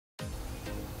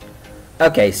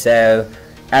Okay, so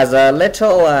as a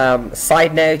little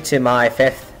side note to my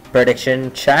 5th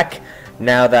prediction check,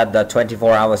 now that the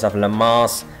 24 hours of Le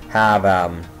Mans have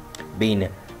been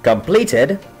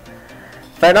completed,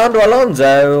 Fernando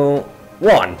Alonso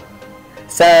won.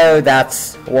 So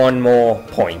that's one more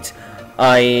point.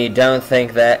 I don't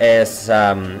think there is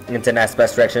internet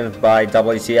best reactions by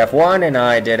WTF1, and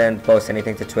I didn't post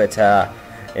anything to Twitter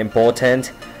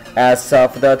important. As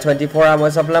of the 24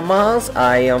 hours of Le Mans,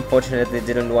 I unfortunately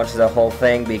didn't watch the whole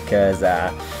thing because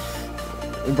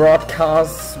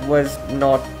broadcast was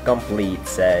not complete,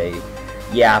 so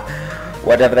yeah.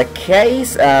 Whatever the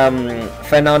case,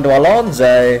 Fernando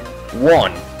Alonso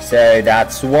won. So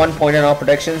that's 1 point on our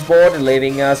predictions board,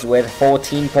 leaving us with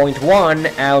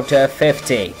 14.1 out of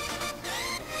 50.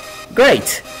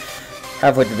 Great!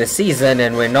 Halfway through the season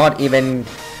and we're not even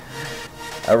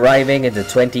arriving at the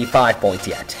 25 points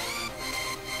yet.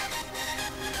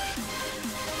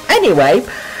 Anyway,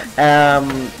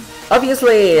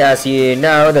 obviously, as you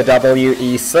know, the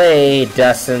WEC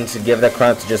doesn't give the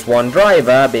crown to just one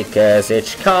driver because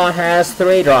each car has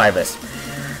 3 drivers.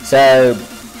 So,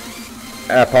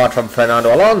 apart from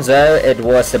Fernando Alonso, it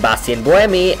was Sebastian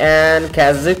Buemi and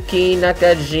Kazuki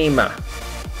Nakajima.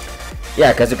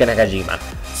 Yeah, Kazuki Nakajima.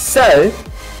 So,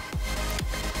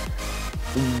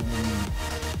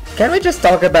 can we just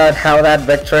talk about how that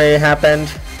victory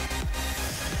happened?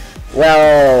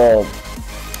 Well,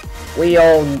 we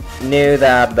all knew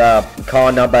that the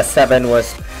car number 7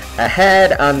 was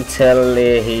ahead until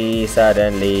he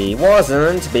suddenly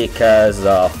wasn't because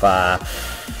of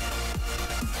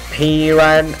he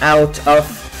ran out of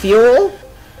fuel.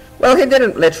 Well, he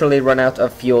didn't literally run out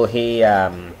of fuel. He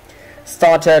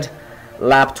started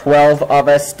lap 12 of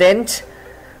a stint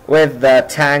with the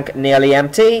tank nearly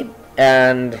empty,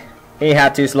 and he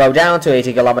had to slow down to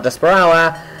 80 kilometers per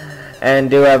hour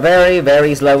and do a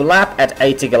very slow lap at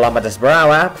 80 kilometers per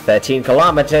hour, 13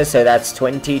 kilometers, so that's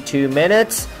 22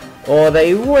 minutes, or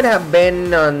they would have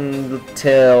been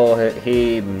until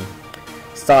he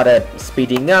started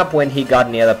speeding up when he got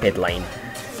near the pit lane.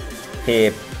 He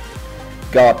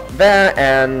got there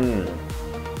and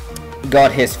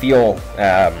got his fuel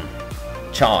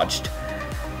charged.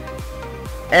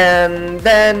 And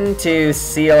then to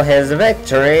seal his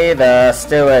victory, the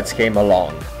stewards came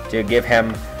along to give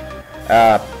him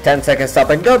 10-second stop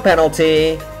and go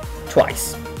penalty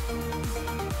twice.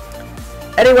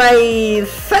 Anyway,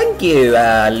 thank you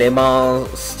Le Mans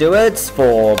stewards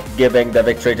for giving the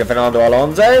victory to Fernando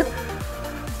Alonso.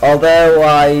 Although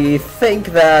I think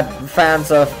that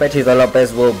fans of Petito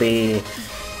Lopez will be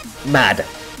mad.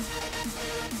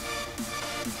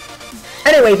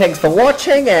 Anyway, thanks for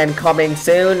watching, and coming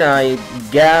soon, I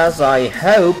guess, I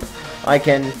hope I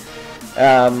can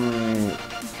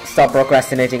stop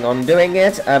procrastinating on doing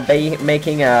it,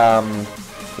 making a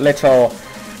little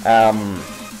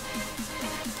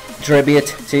tribute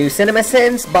to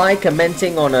CinemaSins by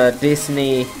commenting on a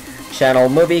Disney Channel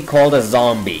movie called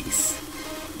Zombies.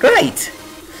 Great!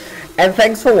 And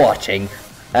thanks for watching.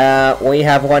 We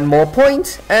have one more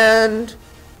point, and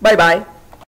bye bye.